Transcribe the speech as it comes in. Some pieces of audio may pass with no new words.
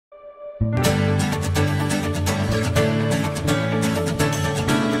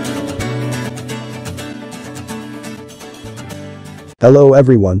Hello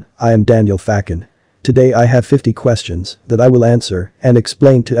everyone, I am Daniel Facun. Today I have 50 questions that I will answer and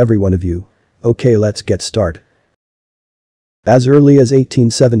explain to every one of you. Okay, let's get started. As early as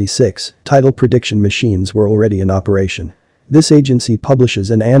 1876, tidal prediction machines were already in operation. This agency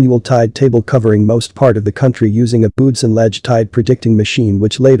publishes an annual tide table covering most part of the country using a Boudson ledge tide predicting machine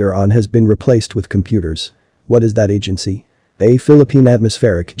which later on has been replaced with computers. What is that agency? A. Philippine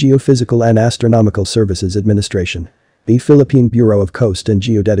Atmospheric, Geophysical and Astronomical Services Administration. B. Philippine Bureau of Coast and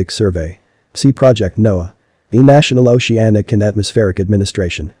Geodetic Survey. C. Project NOAA. B. National Oceanic and Atmospheric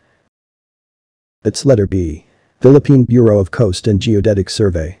Administration. It's letter B. Philippine Bureau of Coast and Geodetic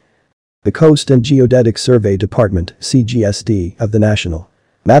Survey. The Coast and Geodetic Survey Department, CGSD, of the National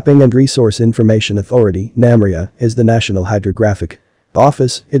Mapping and Resource Information Authority, NAMRIA, is the National Hydrographic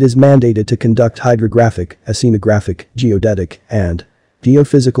Office. It is mandated to conduct hydrographic, oceanographic, geodetic, and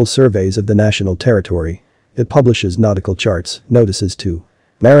geophysical surveys of the national territory. It publishes nautical charts, notices to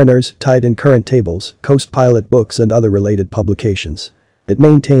mariners, tide and current tables, coast pilot books and other related publications. It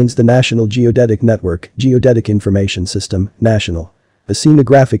maintains the National Geodetic Network, Geodetic Information System, National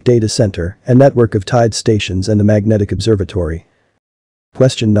Oceanographic Data Center, a network of tide stations and the Magnetic Observatory.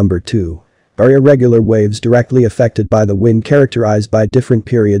 Question number 2. Are irregular waves directly affected by the wind characterized by different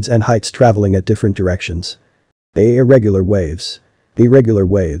periods and heights traveling at different directions? A. Irregular waves. B. Regular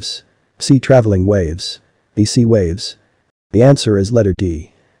waves. C. Traveling waves. B. Sea waves. The answer is letter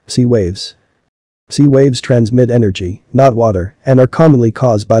D. Sea waves. Sea waves transmit energy, not water, and are commonly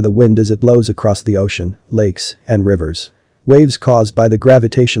caused by the wind as it blows across the ocean, lakes, and rivers. Waves caused by the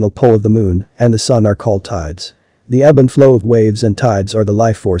gravitational pull of the moon and the sun are called tides. The ebb and flow of waves and tides are the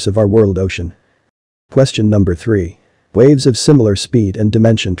life force of our world ocean. Question number 3. Waves of similar speed and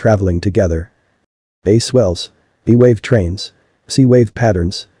dimension traveling together. A. Swells. B. Wave trains. C. Wave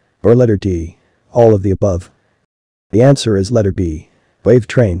patterns. Or letter D. All of the above. The answer is letter B. Wave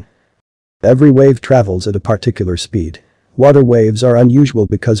train. Every wave travels at a particular speed. Water waves are unusual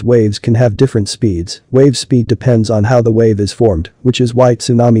because waves can have different speeds. Wave speed depends on how the wave is formed, which is why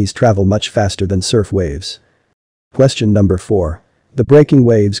tsunamis travel much faster than surf waves. Question number 4. The breaking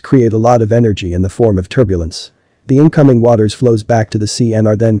waves create a lot of energy in the form of turbulence. The incoming waters flows back to the sea and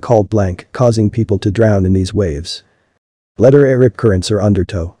are then called blank, causing people to drown in these waves. Letter A. Rip currents or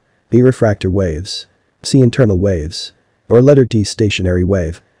undertow. B. Refractor waves. C. Internal waves. Or letter D. Stationary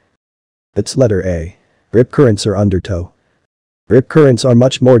wave. It's letter A. Rip currents or undertow. Rip currents are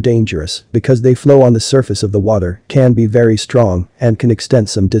much more dangerous because they flow on the surface of the water, can be very strong, and can extend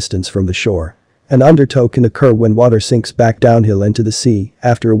some distance from the shore. An undertow can occur when water sinks back downhill into the sea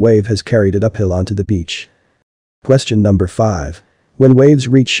after a wave has carried it uphill onto the beach. Question number 5. When waves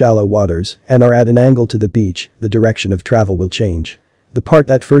reach shallow waters and are at an angle to the beach, the direction of travel will change. The part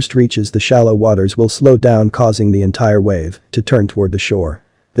that first reaches the shallow waters will slow down, causing the entire wave to turn toward the shore.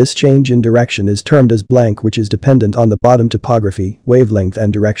 This change in direction is termed as blank, which is dependent on the bottom topography, wavelength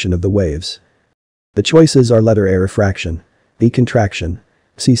and direction of the waves. The choices are letter A. Refraction. B. Contraction.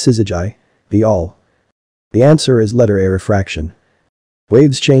 C. Syzygy. B. All. The answer is letter A. Refraction.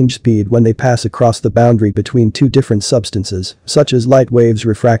 Waves change speed when they pass across the boundary between two different substances, such as light waves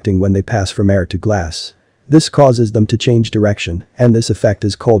refracting when they pass from air to glass. This causes them to change direction, and this effect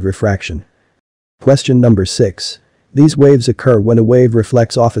is called refraction. Question number 6. These waves occur when a wave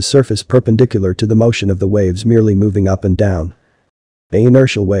reflects off a surface perpendicular to the motion of the waves merely moving up and down. A.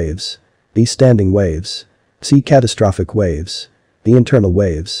 Inertial waves. B. Standing waves. C. Catastrophic waves. D. Internal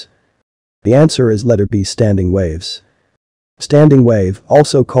waves. The answer is letter B. Standing waves. Standing wave,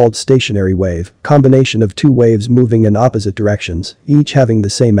 also called stationary wave, combination of two waves moving in opposite directions, each having the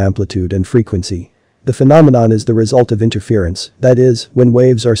same amplitude and frequency. The phenomenon is the result of interference, that is, when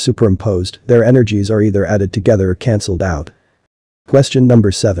waves are superimposed, their energies are either added together or cancelled out. Question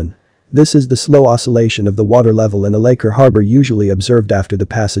number 7. This is the slow oscillation of the water level in a lake or harbor usually observed after the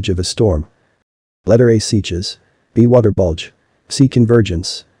passage of a storm. Letter A. Seiches. B. Water bulge. C.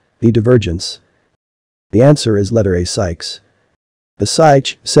 Convergence. D. Divergence. The answer is letter A. Seiches. A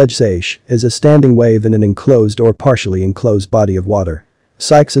seiche is a standing wave in an enclosed or partially enclosed body of water.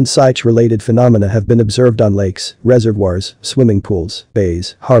 Seiches and seiche-related phenomena have been observed on lakes, reservoirs, swimming pools,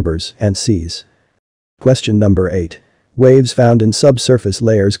 bays, harbors, and seas. Question number 8. Waves found in subsurface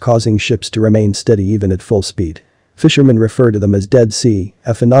layers causing ships to remain steady even at full speed. Fishermen refer to them as Dead Sea,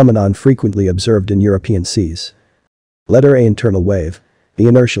 a phenomenon frequently observed in European seas. Letter A. Internal wave. B.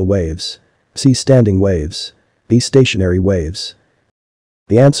 Inertial waves. C. Standing waves. D. Stationary waves.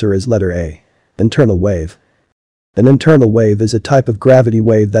 The answer is letter A. Internal wave. An internal wave is a type of gravity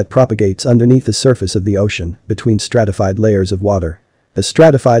wave that propagates underneath the surface of the ocean between stratified layers of water. A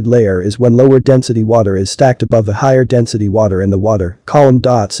stratified layer is when lower density water is stacked above a higher density water in the water column.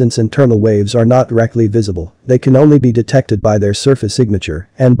 Since internal waves are not directly visible, they can only be detected by their surface signature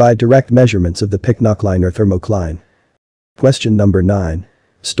and by direct measurements of the pycnocline or thermocline. Question number 9.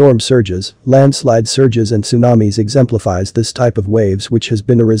 Storm surges, landslide surges and tsunamis exemplifies this type of waves, which has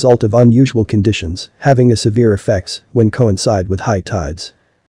been a result of unusual conditions having a severe effects when coincide with high tides.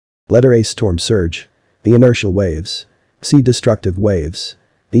 Letter A. Storm surge. The inertial waves. C. Destructive waves.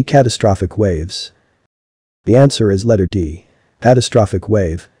 D. Catastrophic waves. The answer is letter D. Catastrophic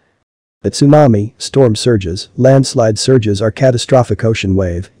wave. A tsunami, storm surges, landslide surges are catastrophic ocean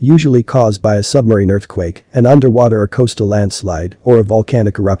wave, usually caused by a submarine earthquake, an underwater or coastal landslide, or a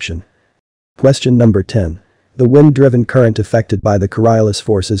volcanic eruption. Question number 10. The wind-driven current affected by the Coriolis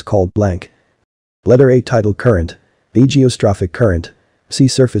force is called blank. Letter A. Tidal current. B. Geostrophic current. C.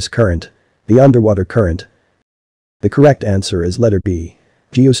 Surface current. D. Underwater current. The correct answer is letter B.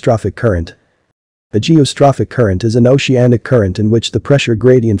 Geostrophic current. A geostrophic current is an oceanic current in which the pressure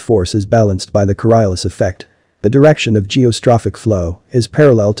gradient force is balanced by the Coriolis effect. The direction of geostrophic flow is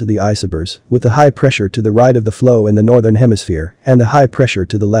parallel to the isobars, with the high pressure to the right of the flow in the northern hemisphere and the high pressure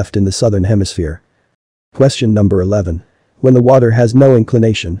to the left in the southern hemisphere. Question number 11. When the water has no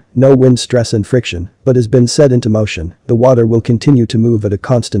inclination, no wind stress and friction, but has been set into motion, the water will continue to move at a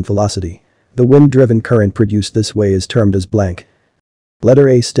constant velocity. The wind-driven current produced this way is termed as blank. Letter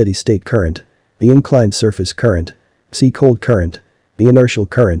A. Steady state current. B. Inclined surface current. C. Cold current. D. Inertial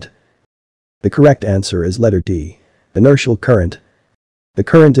current. The correct answer is letter D. Inertial current. The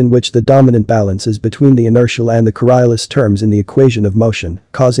current in which the dominant balance is between the inertial and the Coriolis terms in the equation of motion,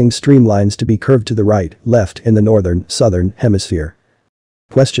 causing streamlines to be curved to the right, left in the northern, southern hemisphere.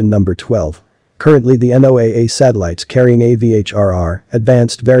 Question number 12. Currently the NOAA satellites carrying AVHRR,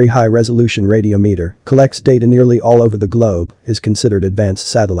 Advanced Very High Resolution Radiometer, collects data nearly all over the globe, is considered advanced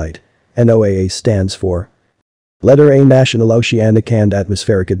satellite. NOAA stands for letter A. National Oceanic and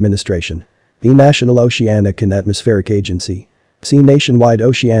Atmospheric Administration. B. National Oceanic and Atmospheric Agency. C. Nationwide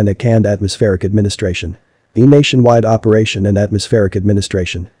Oceanic and Atmospheric Administration. D. Nationwide Operation and Atmospheric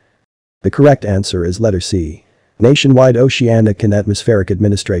Administration. The correct answer is letter C. Nationwide Oceanic and Atmospheric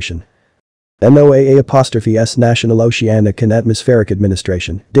Administration. NOAA'(S) National Oceanic and Atmospheric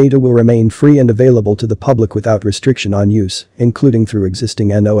Administration. Data will remain free and available to the public without restriction on use, including through existing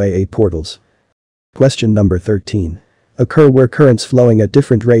NOAA portals. Question number 13. Occur where currents flowing at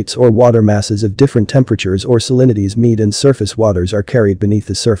different rates or water masses of different temperatures or salinities meet and surface waters are carried beneath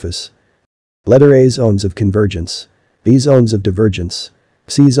the surface. Letter A. Zones of convergence. B. Zones of divergence.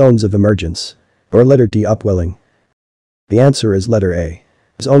 C. Zones of emergence. Or letter D. Upwelling. The answer is letter A.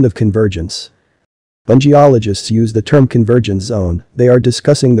 Zone of convergence. When geologists use the term convergence zone, they are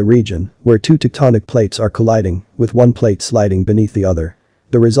discussing the region where two tectonic plates are colliding, with one plate sliding beneath the other.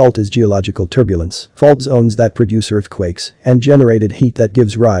 The result is geological turbulence, fault zones that produce earthquakes, and generated heat that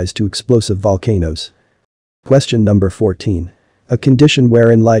gives rise to explosive volcanoes. Question number 14. A condition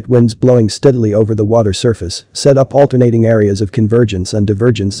wherein light winds blowing steadily over the water surface set up alternating areas of convergence and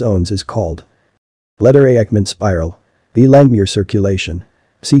divergence zones is called. Letter A. Ekman spiral. B. Langmuir circulation.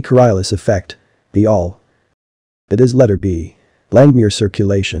 C. Coriolis effect. D. All. It is letter B. Langmuir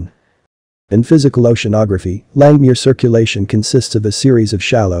circulation. In physical oceanography, Langmuir circulation consists of a series of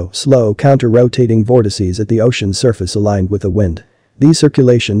shallow, slow, counter-rotating vortices at the ocean surface aligned with the wind. These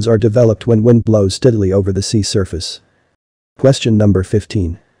circulations are developed when wind blows steadily over the sea surface. Question number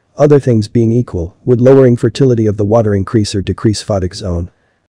 15. Other things being equal, would lowering fertility of the water increase or decrease photic zone?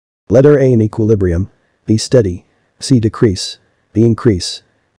 Letter A. In equilibrium. B. Steady. C. Decrease. D. Increase.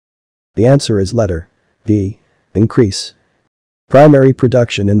 The answer is letter B. Increase. Primary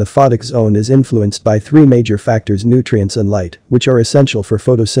production in the photic zone is influenced by three major factors: nutrients and light, which are essential for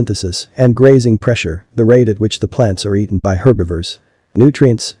photosynthesis, and grazing pressure, the rate at which the plants are eaten by herbivores.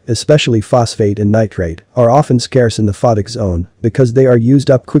 Nutrients, especially phosphate and nitrate, are often scarce in the photic zone because they are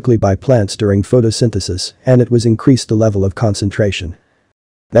used up quickly by plants during photosynthesis, and it was increased the level of concentration.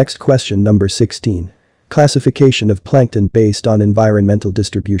 Next question number 16. Classification of plankton based on environmental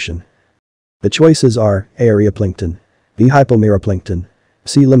distribution. The choices are A. Aeroplankton. B. Hypomeroplankton.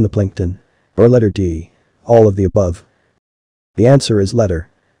 C. Limnoplankton. Or letter D. All of the above. The answer is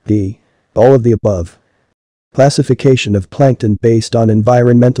letter D. All of the above. Classification of plankton based on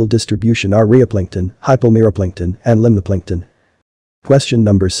environmental distribution are rheoplankton, hypomeroplankton, and limnoplankton. Question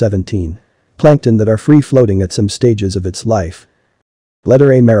number 17. Plankton that are free-floating at some stages of its life.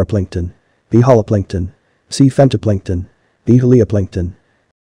 Letter A. Meroplankton. B. Holoplankton. C. Femtoplankton. D. Helioplankton.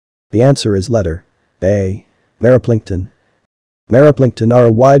 The answer is letter A. Meroplankton. Meroplankton are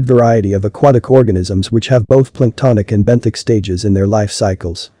a wide variety of aquatic organisms which have both planktonic and benthic stages in their life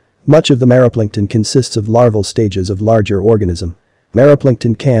cycles. Much of the meroplankton consists of larval stages of larger organism.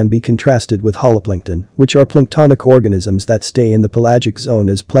 Meroplankton can be contrasted with holoplankton, which are planktonic organisms that stay in the pelagic zone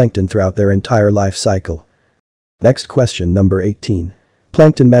as plankton throughout their entire life cycle. Next question, number 18.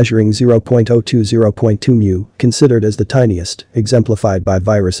 Plankton measuring 0.0 to 0.2 mu, considered as the tiniest, exemplified by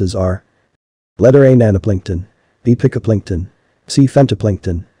viruses are: letter A, nanoplankton, B, picoplankton, C,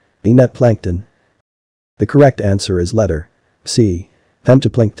 femtoplankton, D, net plankton. The correct answer is letter C,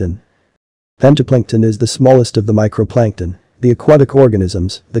 femtoplankton. Femtoplankton is the smallest of the microplankton, the aquatic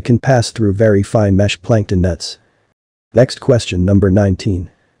organisms that can pass through very fine mesh plankton nets. Next question, number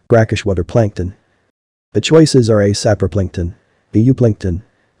 19. Brackish water plankton. The choices are A, saproplankton, B, euplankton,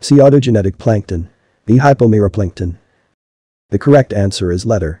 C, autogenetic plankton, D, hypomeroplankton. The correct answer is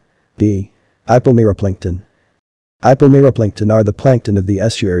letter B, hypomeroplankton. Hypomeroplankton are the plankton of the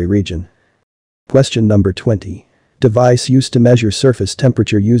estuary region. Question number 20. Device used to measure surface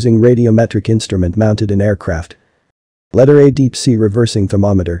temperature using radiometric instrument mounted in aircraft. Letter A, deep sea reversing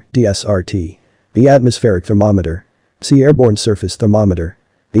thermometer, DSRT. B, atmospheric thermometer. C, airborne surface thermometer.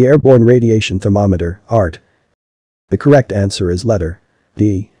 D, airborne radiation thermometer, ART. The correct answer is letter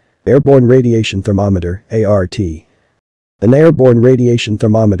D, airborne radiation thermometer, ART. An airborne radiation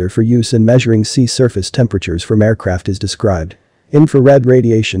thermometer for use in measuring sea surface temperatures from aircraft is described. Infrared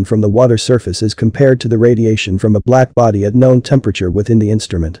radiation from the water surface is compared to the radiation from a black body at known temperature within the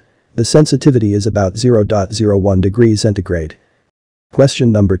instrument. The sensitivity is about 0.01 degrees centigrade.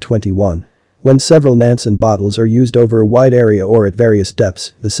 Question number 21. When several Nansen bottles are used over a wide area or at various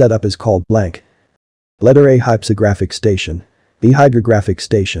depths, the setup is called blank. Letter A, hypsographic station, B, hydrographic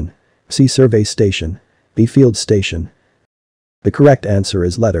station, C, survey station, B, field station. The correct answer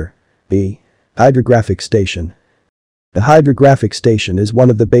is letter B, hydrographic station. The hydrographic station is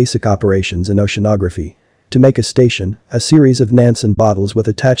one of the basic operations in oceanography. To make a station, a series of Nansen bottles with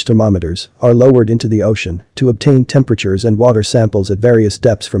attached thermometers are lowered into the ocean to obtain temperatures and water samples at various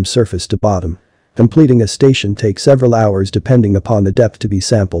depths from surface to bottom. Completing a station takes several hours depending upon the depth to be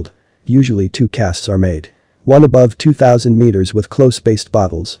sampled. Usually 2 casts are made. One above 2,000 meters with close-spaced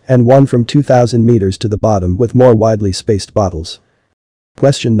bottles and one from 2,000 meters to the bottom with more widely spaced bottles.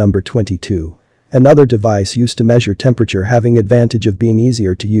 Question number 22. Another device used to measure temperature having advantage of being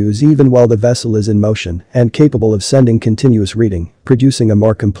easier to use even while the vessel is in motion and capable of sending continuous reading, producing a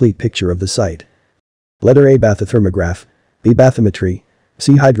more complete picture of the site. Letter A, bathythermograph, B, bathymetry,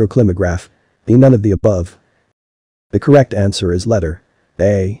 C, hydroclimograph, D, none of the above. The correct answer is letter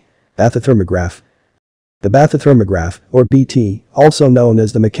A, bathythermograph. The bathythermograph, or BT, also known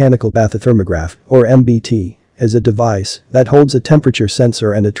as the mechanical bathythermograph, or MBT, is a device that holds a temperature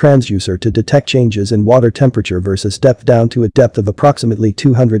sensor and a transducer to detect changes in water temperature versus depth down to a depth of approximately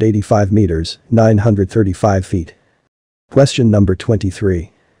 285 meters, 935 feet. Question number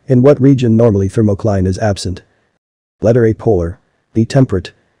 23. In what region normally thermocline is absent? Letter A, polar, B,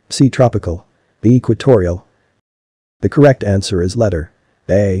 temperate, C, tropical, B, equatorial. The correct answer is letter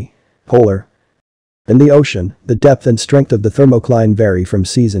A, polar. In the ocean, the depth and strength of the thermocline vary from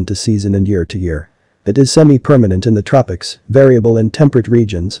season to season and year to year. It is semi-permanent in the tropics, variable in temperate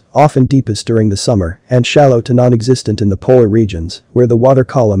regions, often deepest during the summer, and shallow to non-existent in the polar regions, where the water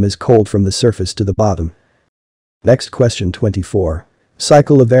column is cold from the surface to the bottom. Next question 24.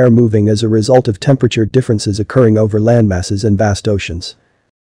 Cycle of air moving as a result of temperature differences occurring over landmasses and vast oceans.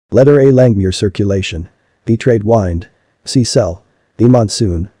 Letter A, Langmuir circulation, B, trade wind, C, cell, D,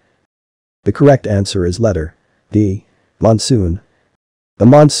 monsoon. The correct answer is letter D, monsoon. The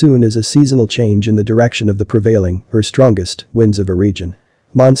monsoon is a seasonal change in the direction of the prevailing, or strongest, winds of a region.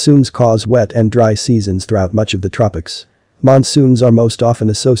 Monsoons cause wet and dry seasons throughout much of the tropics. Monsoons are most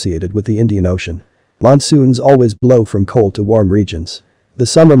often associated with the Indian Ocean. Monsoons always blow from cold to warm regions. The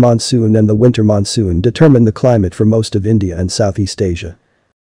summer monsoon and the winter monsoon determine the climate for most of India and Southeast Asia.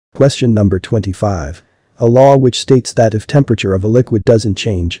 Question number 25. A law which states that if temperature of a liquid doesn't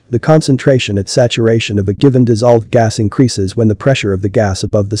change, the concentration at saturation of a given dissolved gas increases when the pressure of the gas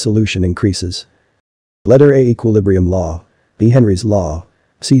above the solution increases. Letter A, equilibrium law, B, Henry's law,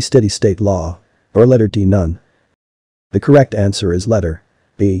 C, steady state law, or letter D, none. The correct answer is letter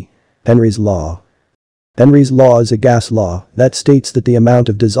B, Henry's law. Henry's law is a gas law that states that the amount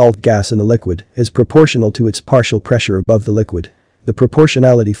of dissolved gas in a liquid is proportional to its partial pressure above the liquid. The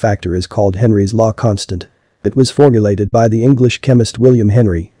proportionality factor is called Henry's law constant. It was formulated by the English chemist William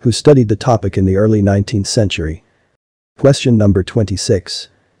Henry, who studied the topic in the early 19th century. Question number 26.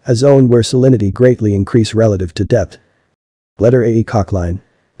 A zone where salinity greatly increase relative to depth. Letter A, ecocline,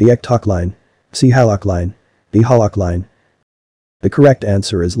 B, ectocline, C, halocline, B. Halocline. The correct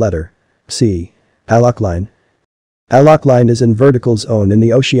answer is letter C. Halocline. Halocline is an vertical zone in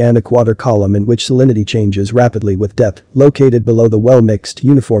the oceanic water column in which salinity changes rapidly with depth, located below the well-mixed,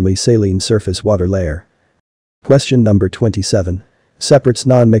 uniformly saline surface water layer. Question number 27. Separates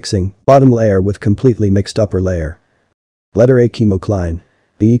non-mixing bottom layer with completely mixed upper layer. Letter A. Chemocline.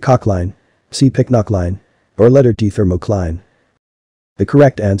 B. Ecocline. C. Pycnocline. Or letter D. Thermocline. The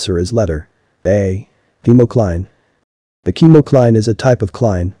correct answer is letter A. Chemocline. The chemocline is a type of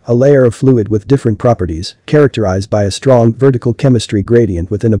cline, a layer of fluid with different properties, characterized by a strong vertical chemistry gradient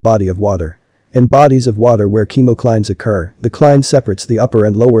within a body of water. In bodies of water where chemoclines occur, the cline separates the upper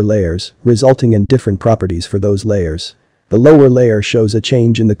and lower layers, resulting in different properties for those layers. The lower layer shows a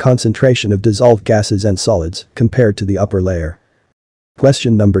change in the concentration of dissolved gases and solids compared to the upper layer.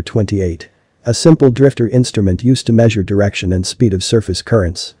 Question number 28. A simple drifter instrument used to measure direction and speed of surface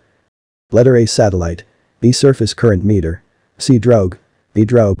currents. Letter A. Satellite. B. Surface current meter. C. Drogue. D.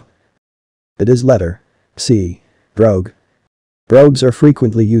 Drobe. It is letter C. Drogue. Drogues are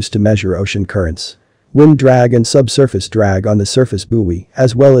frequently used to measure ocean currents. Wind drag and subsurface drag on the surface buoy,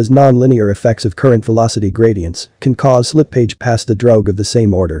 as well as non-linear effects of current velocity gradients, can cause slippage past the drogue of the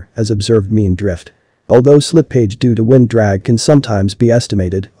same order as observed mean drift. Although slippage due to wind drag can sometimes be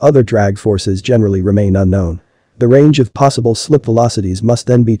estimated, other drag forces generally remain unknown. The range of possible slip velocities must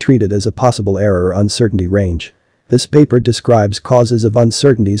then be treated as a possible error or uncertainty range. This paper describes causes of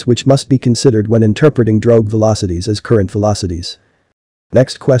uncertainties which must be considered when interpreting drogue velocities as current velocities.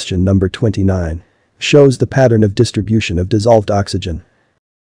 Next question number 29. Shows the pattern of distribution of dissolved oxygen.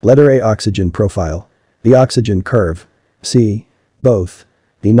 Letter A. Oxygen profile. The oxygen curve. C. Both.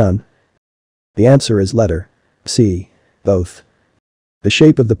 D. None. The answer is letter C. Both. The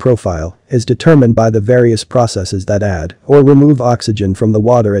shape of the profile is determined by the various processes that add or remove oxygen from the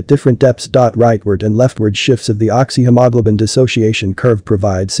water at different depths. Rightward and leftward shifts of the oxyhemoglobin dissociation curve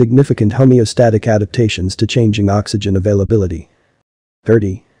provide significant homeostatic adaptations to changing oxygen availability.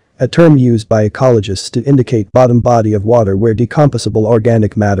 30. A term used by ecologists to indicate bottom body of water where decomposable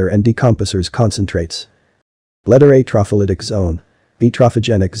organic matter and decomposers concentrates. Letter A. Tropholytic zone. B.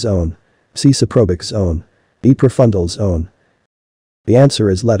 Trophogenic zone. C. Saprobic zone. D. Profundal zone. The answer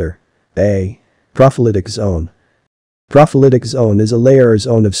is letter A. Tropholytic zone. Tropholytic zone is a layer or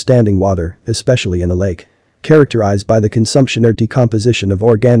zone of standing water, especially in a lake, characterized by the consumption or decomposition of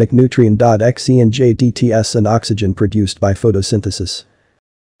organic nutrient Xe and JDTS and oxygen produced by photosynthesis.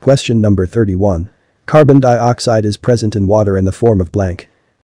 Question number 31. Carbon dioxide is present in water in the form of blank.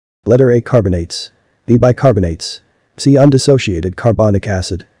 Letter A. Carbonates. B. Bicarbonates. C. Undissociated carbonic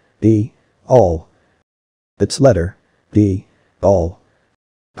acid. D. All. Its letter D. All.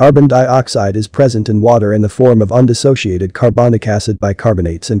 Carbon dioxide is present in water in the form of undissociated carbonic acid,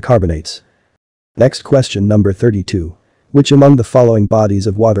 bicarbonates and carbonates. Next question number 32. Which among the following bodies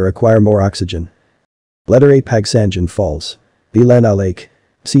of water acquire more oxygen? Letter A. Pagsanjan Falls. B. Lanao Lake.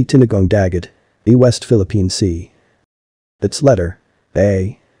 C. Tinagong Dagat. D. West Philippine Sea. Its letter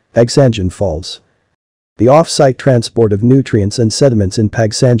A. Pagsanjan Falls. The off-site transport of nutrients and sediments in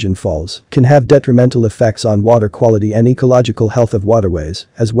Pagsanjan Falls can have detrimental effects on water quality and ecological health of waterways,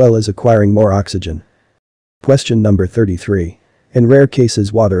 as well as acquiring more oxygen. Question number 33. In rare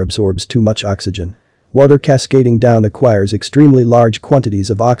cases water absorbs too much oxygen. Water cascading down acquires extremely large quantities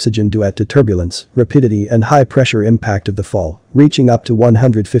of oxygen due to turbulence, rapidity and high pressure impact of the fall, reaching up to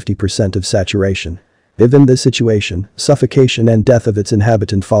 150% of saturation. If in this situation, suffocation and death of its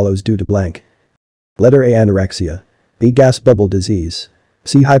inhabitant follows due to blank. Letter A. Anorexia. B. Gas bubble disease.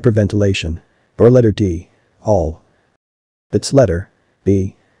 C. Hyperventilation. Or letter D. All. Its letter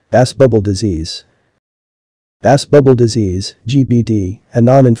B. Gas bubble disease. Gas bubble disease, GBD, a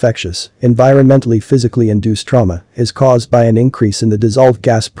non-infectious, environmentally physically induced trauma, is caused by an increase in the dissolved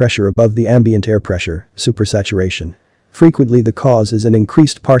gas pressure above the ambient air pressure, supersaturation. Frequently the cause is an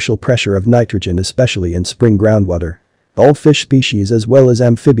increased partial pressure of nitrogen, especially in spring groundwater. All fish species as well as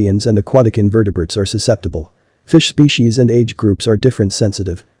amphibians and aquatic invertebrates are susceptible. Fish species and age groups are different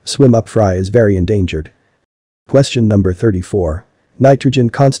sensitive. Swim-up fry is very endangered. Question number 34. Nitrogen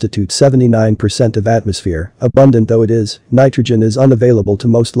constitutes 79% of atmosphere. Abundant though it is, nitrogen is unavailable to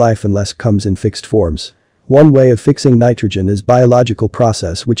most life unless comes in fixed forms. One way of fixing nitrogen is biological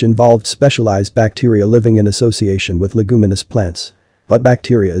process which involved specialized bacteria living in association with leguminous plants. What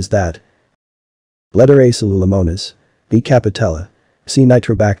bacteria is that? Letter A. Cellulomonas. B. Capitella. C.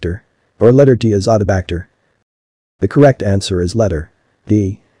 Nitrobacter. Or letter D. Azotobacter. The correct answer is letter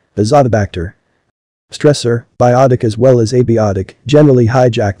D. Azotobacter. Stressor, biotic as well as abiotic, generally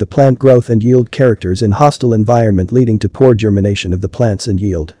hijack the plant growth and yield characters in hostile environment leading to poor germination of the plants and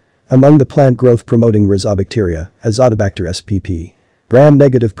yield. Among the plant growth promoting rhizobacteria, Azotobacter spp.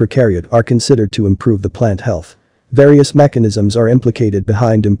 Gram-negative prokaryote are considered to improve the plant health. Various mechanisms are implicated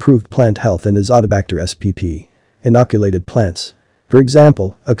behind improved plant health in Azotobacter spp. Inoculated plants. For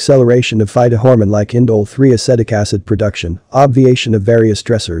example, acceleration of phytohormone like indole-3 acetic acid production, obviation of various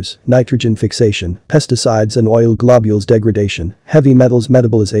stressors, nitrogen fixation, pesticides and oil globules degradation, heavy metals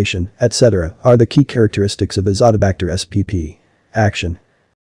metabolization, etc. are the key characteristics of Azotobacter spp. Action.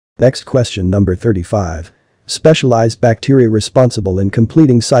 Next question number 35. Specialized bacteria responsible in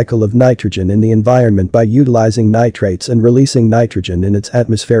completing cycle of nitrogen in the environment by utilizing nitrates and releasing nitrogen in its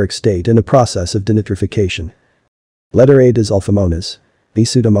atmospheric state in a process of denitrification. Letter A Disulfomonas, B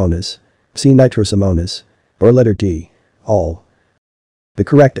Pseudomonas, C Nitrosomonas, or letter D, all. The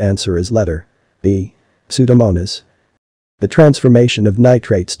correct answer is letter B, Pseudomonas. The transformation of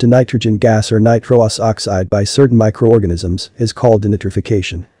nitrates to nitrogen gas or nitrous oxide by certain microorganisms is called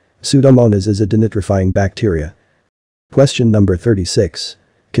denitrification. Pseudomonas is a denitrifying bacteria. Question number 36.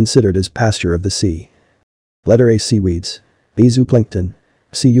 Considered as pasture of the sea. Letter A Seaweeds, B Zooplankton,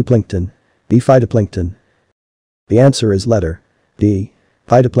 C Euplankton, D Phytoplankton. The answer is letter D,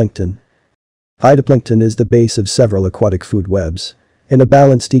 phytoplankton. Phytoplankton is the base of several aquatic food webs. In a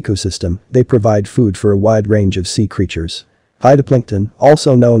balanced ecosystem, they provide food for a wide range of sea creatures. Phytoplankton,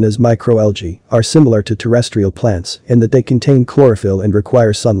 also known as microalgae, are similar to terrestrial plants in that they contain chlorophyll and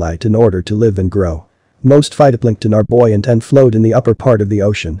require sunlight in order to live and grow. Most phytoplankton are buoyant and float in the upper part of the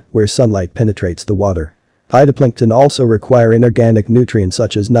ocean, where sunlight penetrates the water. Phytoplankton also require inorganic nutrients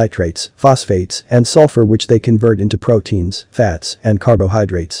such as nitrates, phosphates, and sulfur which they convert into proteins, fats, and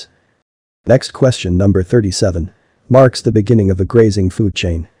carbohydrates. Next question number 37. Marks the beginning of a grazing food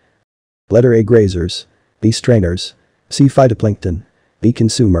chain. Letter A Grazers, B Strainers, C Phytoplankton, D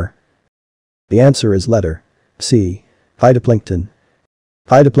Consumer. The answer is letter C, Phytoplankton.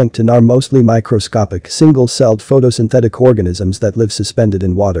 Phytoplankton are mostly microscopic single-celled photosynthetic organisms that live suspended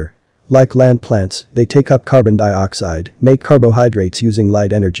in water. Like land plants, they take up carbon dioxide, make carbohydrates using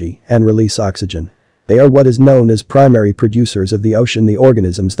light energy, and release oxygen. They are what is known as primary producers of the ocean, the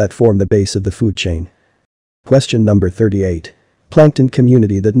organisms that form the base of the food chain. Question number 38. Plankton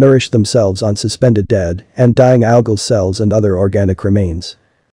community that nourish themselves on suspended dead and dying algal cells and other organic remains.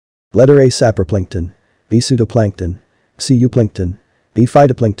 Letter A Saproplankton, B Pseudoplankton, C Euplankton, D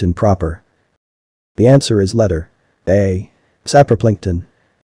Phytoplankton proper. The answer is letter A, Saproplankton.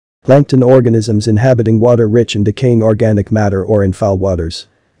 Plankton organisms inhabiting water rich in decaying organic matter or in foul waters.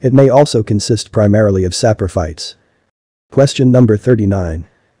 It may also consist primarily of saprophytes. Question number 39.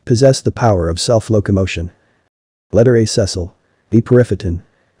 Possess the power of self-locomotion. Letter A Sessile, B Periphyton,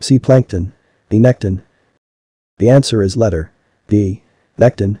 C Plankton, D Nekton. The answer is letter D,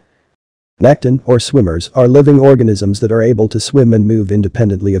 Nekton. Nekton, or swimmers, are living organisms that are able to swim and move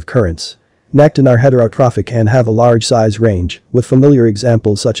independently of currents. Nekton are heterotrophic and have a large size range, with familiar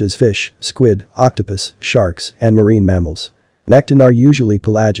examples such as fish, squid, octopus, sharks, and marine mammals. Nekton are usually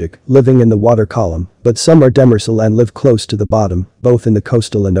pelagic, living in the water column, but some are demersal and live close to the bottom, both in the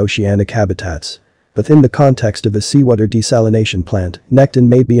coastal and oceanic habitats. Within the context of a seawater desalination plant, Nekton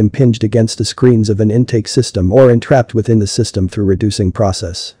may be impinged against the screens of an intake system or entrapped within the system through reducing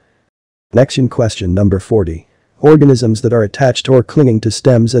process. Next question number 40. Organisms that are attached or clinging to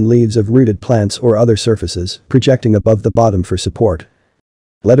stems and leaves of rooted plants or other surfaces, projecting above the bottom for support.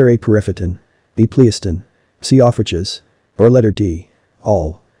 Letter A Periphyton, B Pleiston, C Ophryches, or letter D,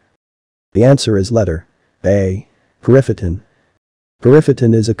 all. The answer is letter A, Periphyton.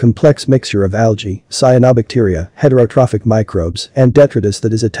 Periphyton is a complex mixture of algae, cyanobacteria, heterotrophic microbes, and detritus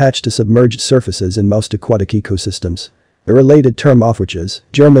that is attached to submerged surfaces in most aquatic ecosystems. The related term Ophryches,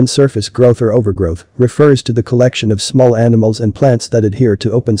 German surface growth or overgrowth, refers to the collection of small animals and plants that adhere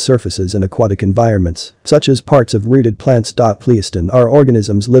to open surfaces in aquatic environments, such as parts of rooted plants. Pleiston are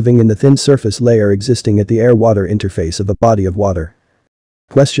organisms living in the thin surface layer existing at the air-water interface of a body of water.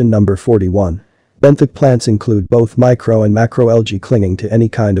 Question number 41. Benthic plants include both micro and macroalgae clinging to any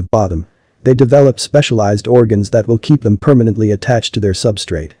kind of bottom. They develop specialized organs that will keep them permanently attached to their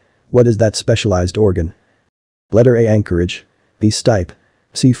substrate. What is that specialized organ? Letter A Anchorage, B Stipe,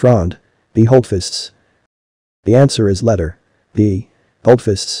 C Frond, D Holdfists. The answer is letter B,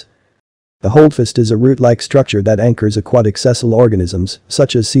 Holdfists. The holdfist is a root-like structure that anchors aquatic sessile organisms,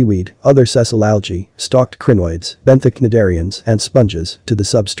 such as seaweed, other sessile algae, stalked crinoids, benthic cnidarians, and sponges, to the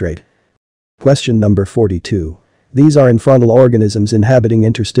substrate. Question number 42. These are infrontal organisms inhabiting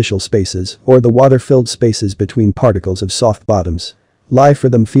interstitial spaces, or the water-filled spaces between particles of soft bottoms. Life for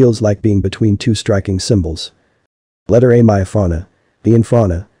them feels like being between two striking symbols. Letter A Myofauna, B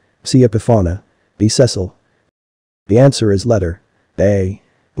Infauna, C Epifauna, B Sessile. The answer is letter A,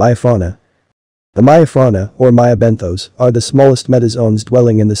 Myofauna. The myofauna, or myobenthos, are the smallest metazoans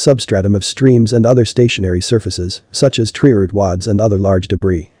dwelling in the substratum of streams and other stationary surfaces, such as tree root wads and other large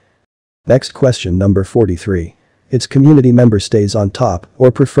debris. Next question number 43. Its community member stays on top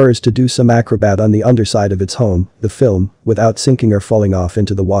or prefers to do some acrobat on the underside of its home, the film, without sinking or falling off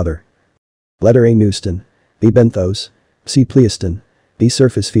into the water. Letter A. Neuston. B. Benthos. C. Pleiston. D.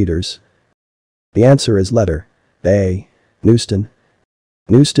 Surface feeders. The answer is letter A. Neuston.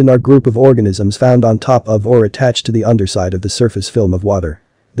 Neuston are group of organisms found on top of or attached to the underside of the surface film of water.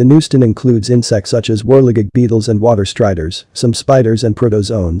 The Neuston includes insects such as whirligig beetles and water striders, some spiders and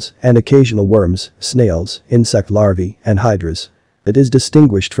protozoans, and occasional worms, snails, insect larvae, and hydras. It is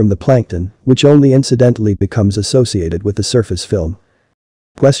distinguished from the plankton, which only incidentally becomes associated with the surface film.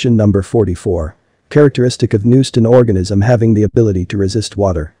 Question number 44. Characteristic of Neuston organism having the ability to resist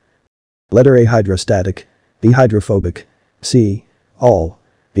water. Letter A. Hydrostatic. B. Hydrophobic. C. All.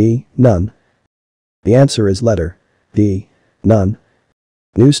 B. None. The answer is letter D. None.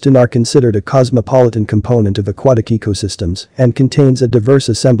 Neuston are considered a cosmopolitan component of aquatic ecosystems and contains a diverse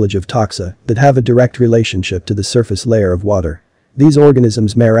assemblage of taxa that have a direct relationship to the surface layer of water. These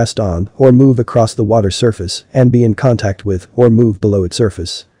organisms may rest on or move across the water surface and be in contact with or move below its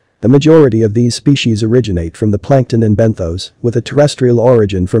surface. The majority of these species originate from the plankton and benthos, with a terrestrial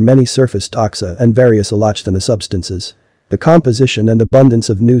origin for many surface taxa and various allochthonous substances. The composition and abundance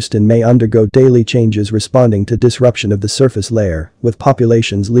of Neuston may undergo daily changes responding to disruption of the surface layer, with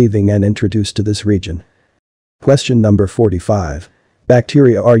populations leaving and introduced to this region. Question number 45.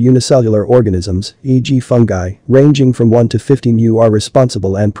 Bacteria are unicellular organisms, e.g. fungi, ranging from 1 to 50 μ are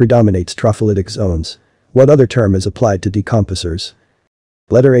responsible and predominates tropholytic zones. What other term is applied to decomposers?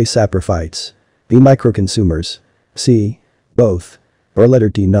 Letter A. Saprophytes. B. Microconsumers. C. Both. Or letter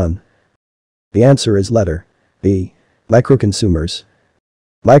D. None. The answer is letter B. Microconsumers.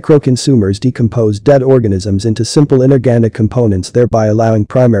 Microconsumers decompose dead organisms into simple inorganic components, thereby allowing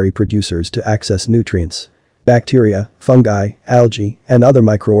primary producers to access nutrients. Bacteria, fungi, algae, and other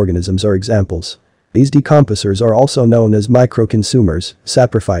microorganisms are examples. These decomposers are also known as microconsumers,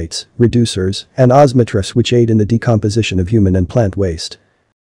 saprophytes, reducers, and osmotrophs, which aid in the decomposition of human and plant waste.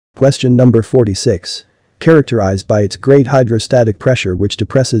 Question number 46. Characterized by its great hydrostatic pressure which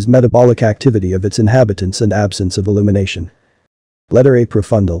depresses metabolic activity of its inhabitants and absence of illumination. Letter A.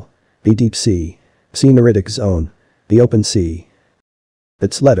 Profundal. B. Deep sea. C. Neritic zone. D. Open sea.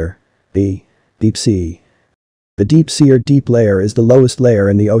 Its letter B. Deep sea. The deep sea or deep layer is the lowest layer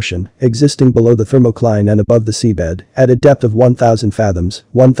in the ocean, existing below the thermocline and above the seabed, at a depth of 1,000 fathoms,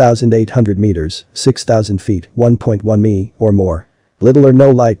 1,800 meters, 6,000 feet, 1.1 mi, or more. Little or no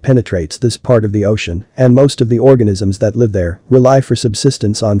light penetrates this part of the ocean, and most of the organisms that live there rely for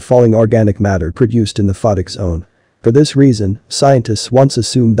subsistence on falling organic matter produced in the photic zone. For this reason, scientists once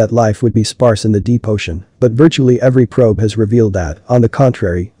assumed that life would be sparse in the deep ocean, but virtually every probe has revealed that, on the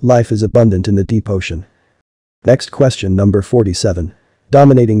contrary, life is abundant in the deep ocean. Next question number 47.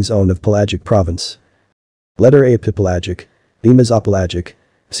 Dominating zone of pelagic province. Letter A. Epipelagic. B. Mesopelagic.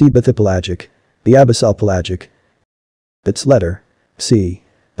 C. Bathypelagic. D. Abyssal-pelagic. Its letter C.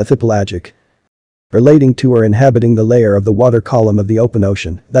 Bathypelagic. Relating to or inhabiting the layer of the water column of the open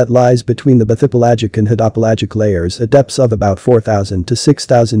ocean that lies between the bathypelagic and hadopelagic layers at depths of about 4,000 to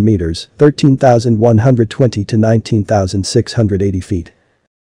 6,000 meters, 13,120 to 19,680 feet.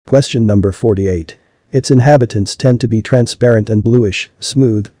 Question number 48. Its inhabitants tend to be transparent and bluish,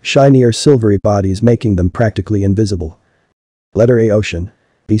 smooth, shiny or silvery bodies, making them practically invisible. Letter A. Ocean.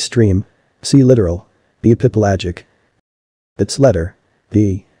 B. Stream. C. Littoral. D. Epipelagic. Its letter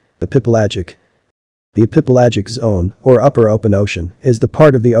B. Epipelagic. The epipelagic zone, or upper open ocean, is the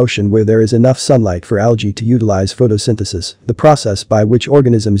part of the ocean where there is enough sunlight for algae to utilize photosynthesis, the process by which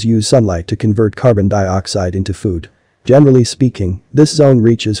organisms use sunlight to convert carbon dioxide into food. Generally speaking, this zone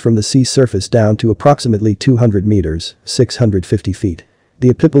reaches from the sea surface down to approximately 200 meters, 650 feet.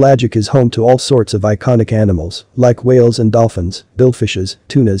 The epipelagic is home to all sorts of iconic animals, like whales and dolphins, billfishes,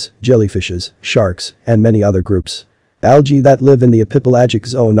 tunas, jellyfishes, sharks, and many other groups. Algae that live in the epipelagic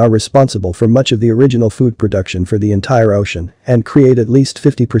zone are responsible for much of the original food production for the entire ocean and create at least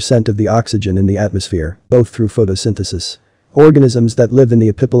 50% of the oxygen in the atmosphere, both through photosynthesis. Organisms that live in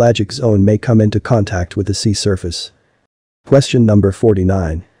the epipelagic zone may come into contact with the sea surface. Question number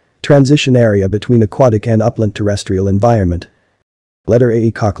 49. Transition area between aquatic and upland terrestrial environment. Letter A.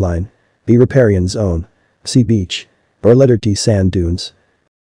 Cockline. B. Riparian zone. C. Beach. Or letter D. Sand dunes.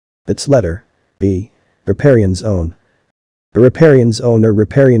 Its letter B. Riparian zone. A riparian zone or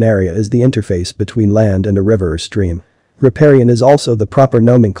riparian area is the interface between land and a river or stream. Riparian is also the proper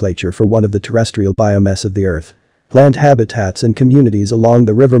nomenclature for one of the terrestrial biomass of the Earth. Land habitats and communities along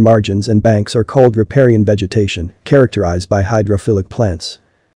the river margins and banks are called riparian vegetation, characterized by hydrophilic plants.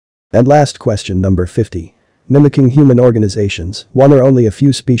 And last question number 50. Mimicking human organizations, one or only a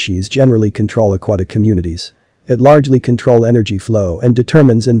few species generally control aquatic communities. It largely controls energy flow and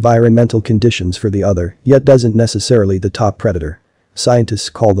determines environmental conditions for the other, yet doesn't necessarily the top predator. Scientists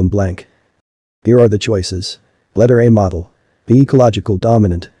call them blank. Here are the choices. Letter A, model. B, ecological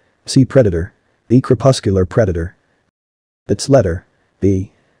dominant. C, predator. D, crepuscular predator. It's letter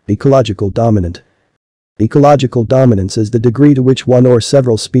B, ecological dominant. Ecological dominance is the degree to which one or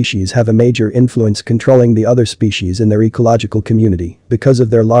several species have a major influence controlling the other species in their ecological community because of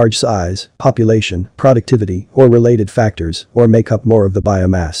their large size, population, productivity, or related factors, or make up more of the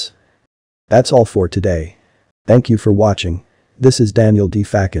biomass. That's all for today. Thank you for watching. This is Daniel D.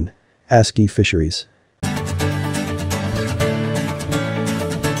 Facun. Ask E Fisheries.